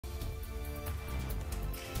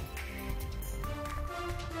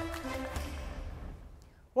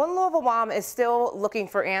One Louisville mom is still looking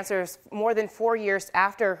for answers more than 4 years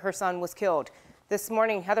after her son was killed. This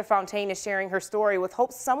morning, Heather Fontaine is sharing her story with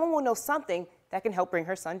hope someone will know something that can help bring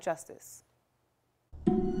her son justice.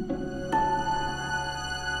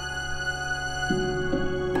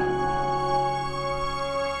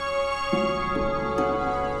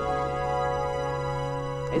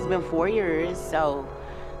 It's been 4 years, so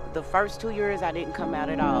the first 2 years I didn't come out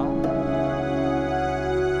at all.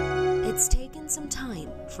 It's taken some time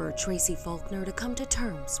for Tracy Faulkner to come to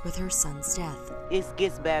terms with her son's death. It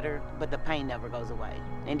gets better, but the pain never goes away,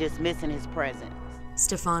 and just missing his presence.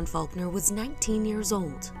 Stephan Faulkner was 19 years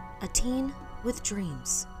old, a teen with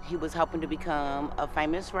dreams. He was hoping to become a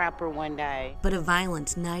famous rapper one day. But a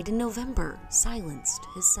violent night in November silenced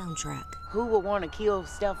his soundtrack. Who would want to kill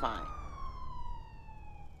Stephan?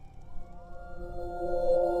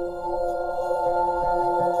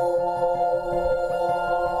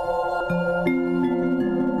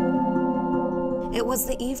 It was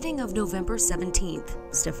the evening of November 17th.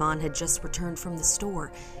 Stephan had just returned from the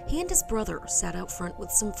store. He and his brother sat out front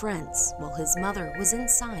with some friends while his mother was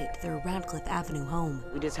inside their Radcliffe Avenue home.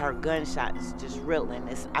 We just heard gunshots just riddling.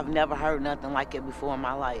 I've never heard nothing like it before in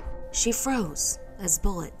my life. She froze as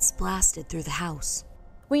bullets blasted through the house.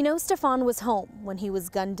 We know Stephan was home when he was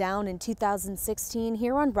gunned down in 2016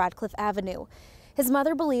 here on Radcliffe Avenue. His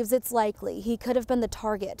mother believes it's likely he could have been the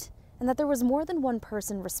target and that there was more than one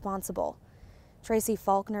person responsible. Tracy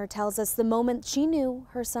Faulkner tells us the moment she knew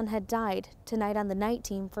her son had died tonight on the night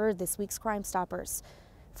team for this week's Crime Stoppers.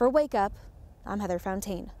 For Wake Up, I'm Heather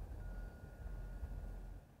Fontaine.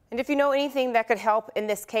 And if you know anything that could help in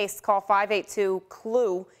this case, call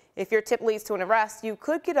 582-CLUE. If your tip leads to an arrest, you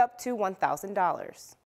could get up to $1,000.